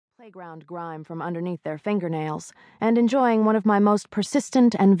playground grime from underneath their fingernails and enjoying one of my most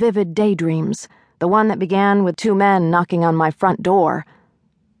persistent and vivid daydreams, the one that began with two men knocking on my front door.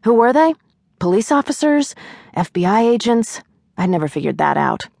 Who were they? Police officers? FBI agents? I'd never figured that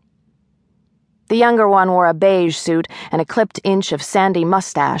out. The younger one wore a beige suit and a clipped inch of sandy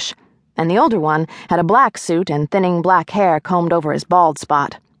mustache, and the older one had a black suit and thinning black hair combed over his bald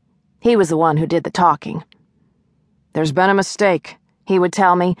spot. He was the one who did the talking. "There's been a mistake," he would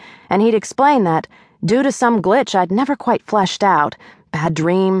tell me, and he'd explain that, due to some glitch I'd never quite fleshed out, bad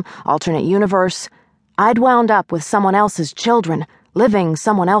dream, alternate universe, I'd wound up with someone else's children, living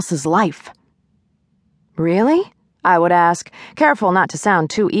someone else's life. "Really?" I would ask, careful not to sound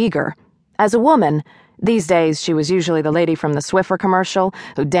too eager. As a woman, these days she was usually the lady from the Swiffer commercial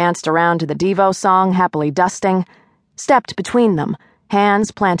who danced around to the Devo song Happily Dusting, stepped between them,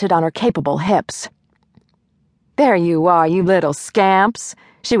 hands planted on her capable hips. "There you are, you little scamps,"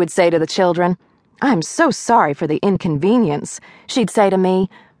 she would say to the children. "I'm so sorry for the inconvenience," she'd say to me.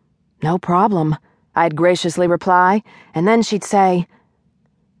 "No problem," I'd graciously reply, and then she'd say,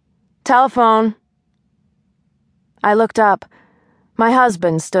 "Telephone." I looked up. My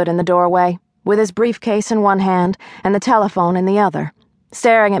husband stood in the doorway, with his briefcase in one hand and the telephone in the other,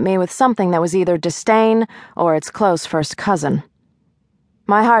 staring at me with something that was either disdain or its close first cousin.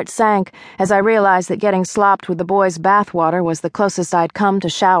 My heart sank as I realized that getting slopped with the boys' bathwater was the closest I'd come to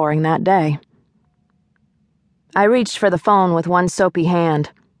showering that day. I reached for the phone with one soapy hand.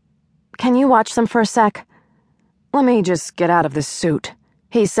 "Can you watch them for a sec?" "Let me just get out of this suit,"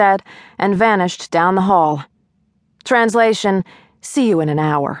 he said, and vanished down the hall. Translation: "See you in an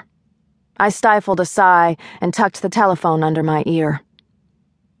hour." I stifled a sigh and tucked the telephone under my ear.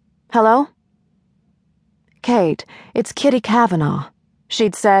 "Hello?" "Kate, it's Kitty Kavanaugh,"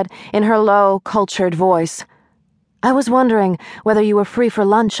 she'd said in her low, cultured voice. "I was wondering whether you were free for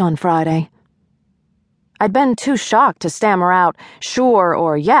lunch on Friday." I'd been too shocked to stammer out sure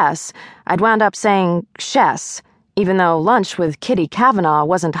or yes. I'd wound up saying "shess," even though lunch with Kitty Kavanaugh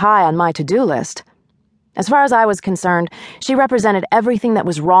wasn't high on my to-do list. As far as I was concerned, she represented everything that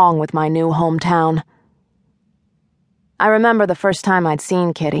was wrong with my new hometown. I remember the first time I'd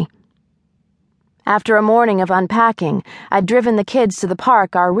seen Kitty. After a morning of unpacking, I'd driven the kids to the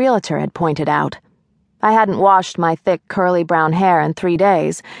park our realtor had pointed out. I hadn't washed my thick, curly brown hair in 3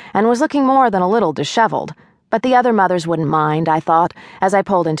 days, and was looking more than a little disheveled, but the other mothers wouldn't mind, I thought, as I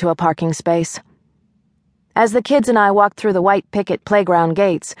pulled into a parking space. As the kids and I walked through the white picket playground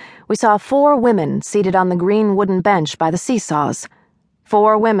gates, we saw 4 women seated on the green wooden bench by the seesaws.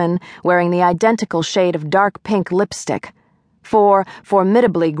 4 women wearing the identical shade of dark pink lipstick. 4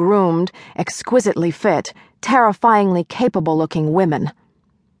 formidably groomed, exquisitely fit, terrifyingly capable-looking women.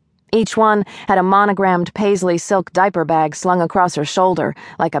 Each one had a monogrammed paisley silk diaper bag slung across her shoulder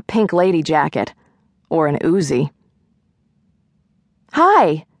like a pink lady jacket. Or an Uzi.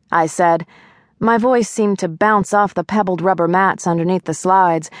 "Hi," I said. My voice seemed to bounce off the pebbled rubber mats underneath the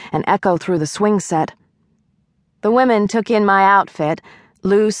slides and echo through the swing set. The women took in my outfit,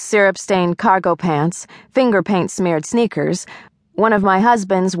 loose, syrup-stained cargo pants, finger paint-smeared sneakers, one of my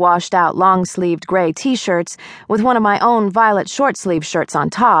husband's washed-out long-sleeved gray t-shirts with one of my own violet short-sleeve shirts on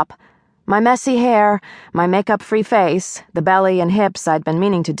top, my messy hair, my makeup-free face, the belly and hips I'd been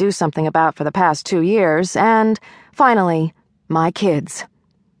meaning to do something about for the past 2 years, and, finally, my kids.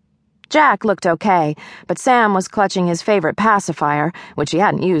 Jack looked okay, but Sam was clutching his favorite pacifier, which he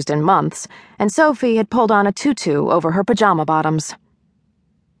hadn't used in months, and Sophie had pulled on a tutu over her pajama bottoms.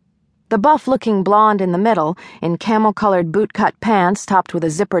 The buff-looking blonde in the middle, in camel-colored boot-cut pants topped with a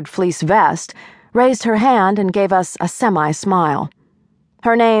zippered fleece vest, raised her hand and gave us a semi-smile.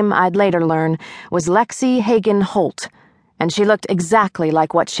 Her name, I'd later learn, was Lexi Hagen Holt, and she looked exactly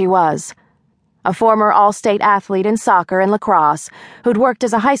like what she was. A former all-state athlete in soccer and lacrosse who'd worked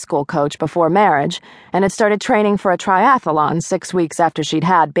as a high school coach before marriage and had started training for a triathlon 6 weeks after she'd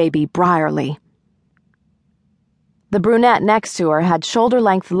had baby Brierly. The brunette next to her had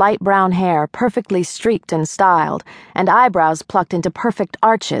shoulder-length light brown hair perfectly streaked and styled, and eyebrows plucked into perfect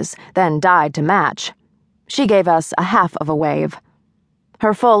arches, then dyed to match. She gave us a half of a wave.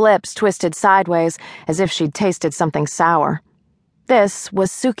 Her full lips twisted sideways as if she'd tasted something sour. This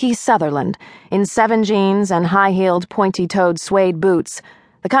was Suki Sutherland, in 7 jeans and high-heeled, pointy-toed suede boots,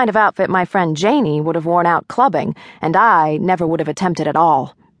 the kind of outfit my friend Janie would have worn out clubbing, and I never would have attempted at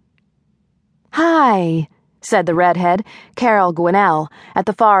all. "Hi," said the redhead, Carol Gwinnell, at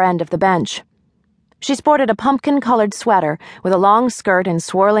the far end of the bench. She sported a pumpkin-colored sweater with a long skirt in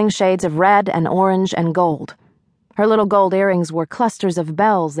swirling shades of red and orange and gold. Her little gold earrings were clusters of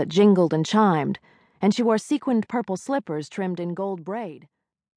bells that jingled and chimed, and she wore sequined purple slippers trimmed in gold braid.